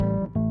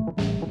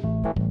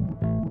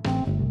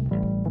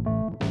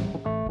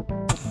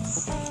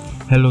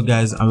Hello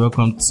guys and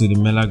welcome to the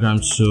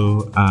Melagram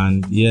show,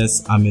 and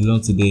yes, I'm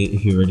alone today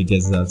if you already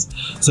guessed that.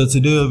 So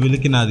today we'll be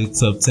looking at the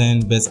top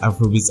 10 best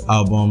Afrobeat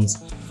albums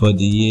for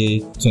the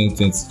year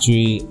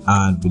 2023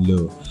 and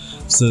below.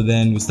 So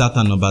then we start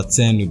at number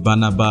 10 with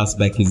Barnabas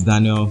by Kiss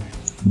Daniel.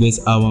 Great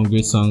album,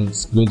 great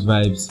songs, great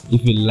vibes.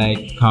 If you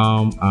like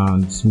calm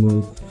and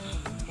smooth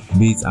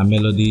beats and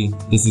melody,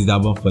 this is the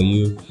album for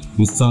you,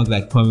 with songs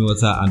like Pouring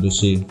Water and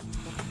O'Shea.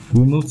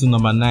 We move to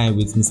number 9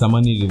 with Mr.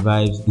 Money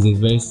Revives. It's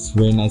a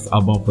very nice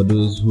album for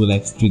those who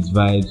like street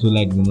vibes, who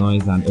like the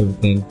noise and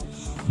everything.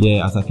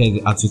 Yeah, Asake is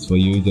the artist for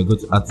you. If you're a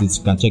good artist,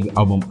 you can check the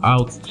album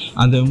out.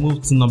 And then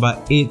move to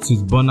number 8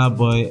 with Burna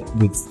Boy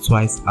with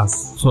Twice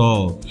as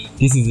Tall.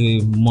 This is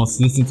a must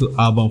listen to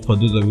album for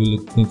those of you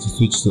looking to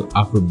switch to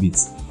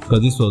Afrobeat,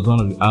 because this was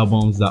one of the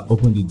albums that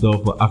opened the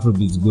door for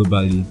Afrobeat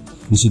globally.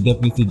 You should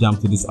definitely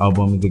jump to this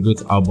album. It's a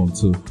great album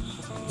too.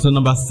 So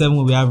number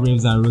 7 we have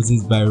Raves and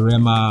Roses by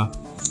Rema.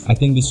 I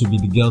think this should be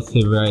the girl's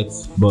favorite,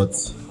 but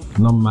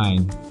not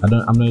mine. I'm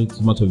not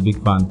too much of a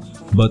big fan,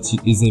 but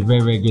it's a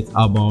very great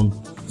album.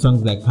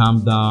 Songs like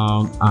Calm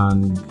Down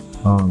and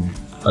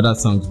other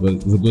songs, but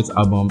it's a great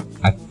album.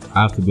 I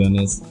have to be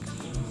honest.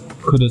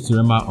 Kudos to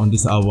Rema on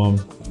this album,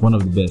 one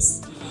of the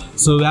best.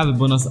 So we have a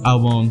bonus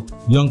album,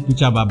 Young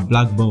Preacher by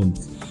Black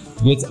Bones.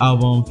 Great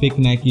album, Fake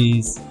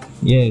Nikes.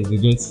 Yeah, it's a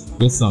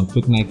great song,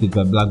 Fake Nikes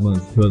by Black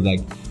Bones. It was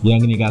like,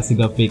 young nigga, still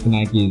got fake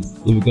Nikes.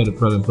 If you got a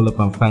problem, pull up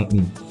and fight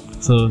me.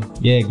 So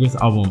yeah, great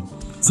album.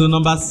 So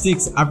number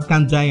 6,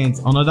 African Giant,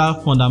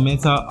 another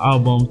fundamental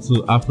album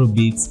to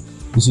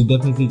Afrobeat. You should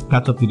definitely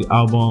catch up to the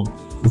album.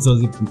 It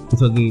was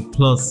a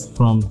plus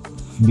from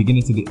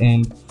beginning to the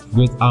end.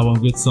 Great album,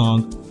 great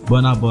song.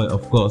 Burna Boy,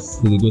 of course,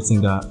 he's a great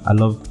singer. I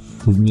love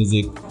his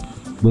music.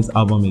 Great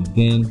album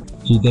again.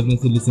 You should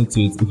definitely listen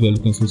to it if you're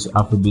looking to switch to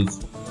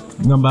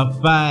Afrobeat. Number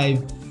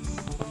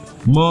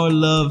 5, More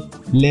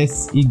Love,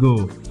 Less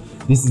Ego.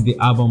 This is the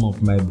album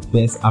of my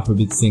best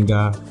Afrobeat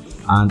singer,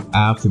 and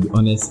I have to be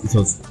honest, it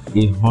was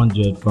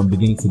 100 from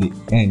beginning to the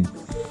end.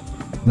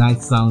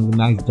 Nice sound,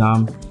 nice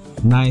jam,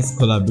 nice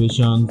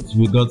collaborations.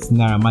 We got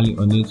Naira Marley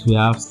on it, we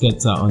have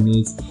Skepta on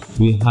it,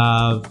 we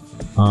have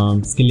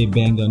Skilly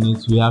Bang on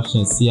it, we have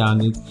Shensia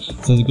on it.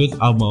 So it's a great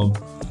album,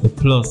 a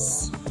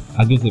plus.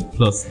 I give it a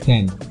plus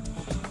 10.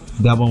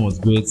 The album was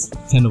great,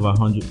 10 over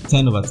 100,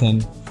 10 over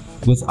 10.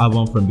 Great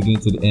album from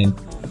beginning to the end.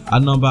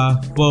 At number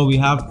 4 we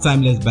have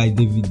Timeless by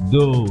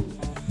Davido.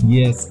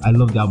 Yes, I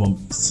love the album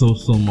so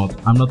much.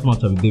 I'm not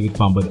much of a David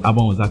fan, but the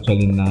album was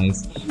actually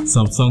nice.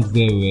 Some songs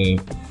there were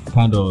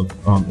kind of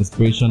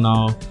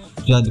inspirational.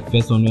 Just the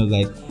first one was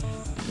like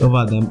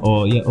Over Them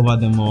All. Yeah, Over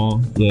Them All.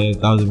 Yeah,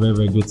 that was a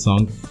very good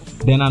song.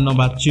 Then at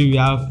number 3 we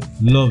have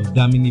Love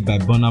Damini by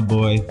Burna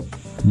Boy.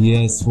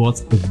 Yes,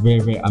 what a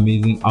very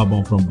amazing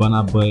album from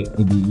Burna Boy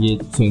in the year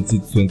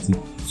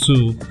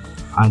 2022,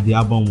 and the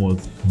album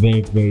was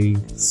very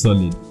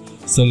solid.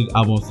 Solid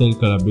album, solid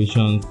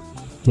collaborations.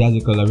 He has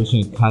a collaboration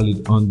with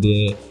Khalid on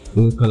there.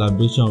 There's a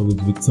collaboration with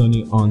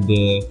Victoria on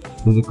there.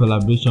 There's a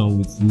collaboration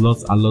with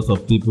lots and lots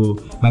of people.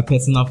 My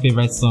personal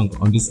favorite song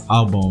on this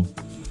album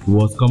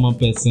was Common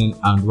Person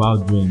and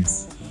Wild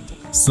Dreams.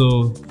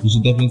 So you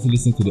should definitely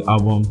listen to the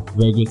album.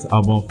 Very great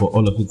album for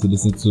all of you to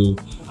listen to.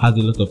 Has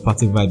a lot of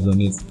party vibes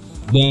on it.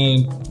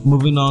 Then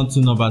moving on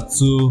to number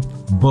 2,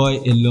 Boy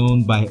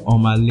Alone by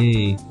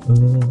Omale.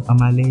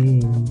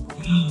 Omale.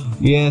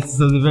 Yes,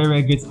 so it's a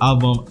very great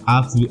album.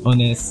 I have to be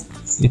honest.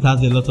 It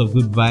has a lot of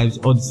good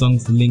vibes. All the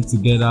songs linked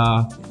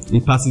together.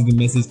 It passes the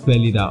message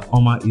clearly that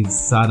Oma is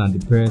sad and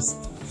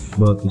depressed.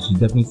 But you should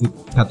definitely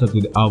catch up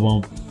to the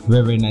album.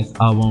 Very nice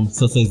album.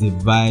 Sosa is a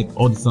vibe.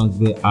 All the songs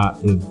there are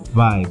a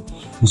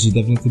vibe. You should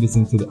definitely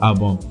listen to the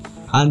album.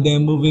 And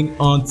then moving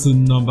on to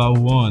number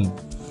 1.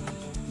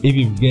 If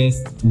you've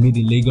guessed Made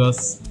in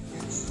Lagos,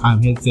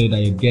 I'm here to tell you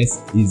that your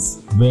guess is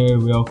very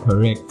well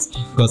correct,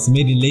 because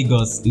Made in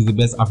Lagos is the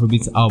best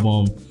Afrobeat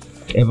album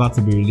ever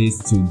to be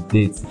released to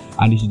date,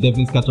 and you should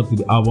definitely catch up to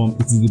the album.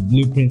 It is the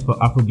blueprint for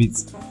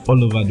Afrobeats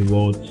all over the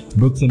world.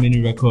 Broke so many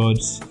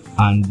records,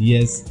 and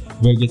yes,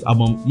 very great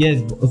album.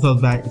 Yes, it was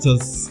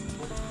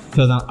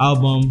an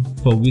album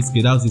for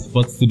Whiskey. That was his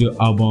 4th studio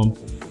album.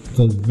 It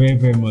was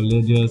very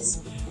melodious.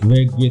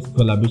 Very great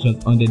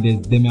collaborations on there.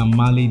 There's Damian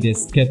Marley,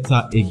 there's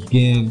Skepta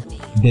again,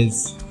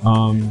 there's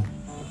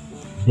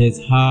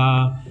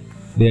her,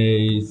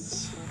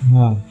 there's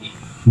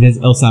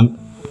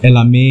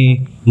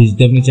Elame. You should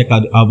definitely check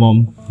out the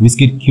album.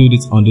 Wizkid killed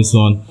it on this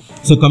one.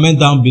 So comment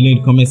down below in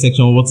the comment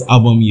section what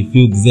album you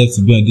feel deserves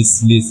to be on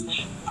this list,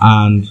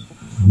 and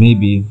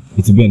maybe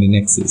it will be on the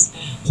next list.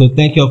 So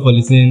thank you all for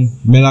listening.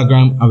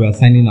 Melagram, and we are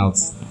signing out.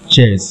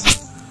 Cheers.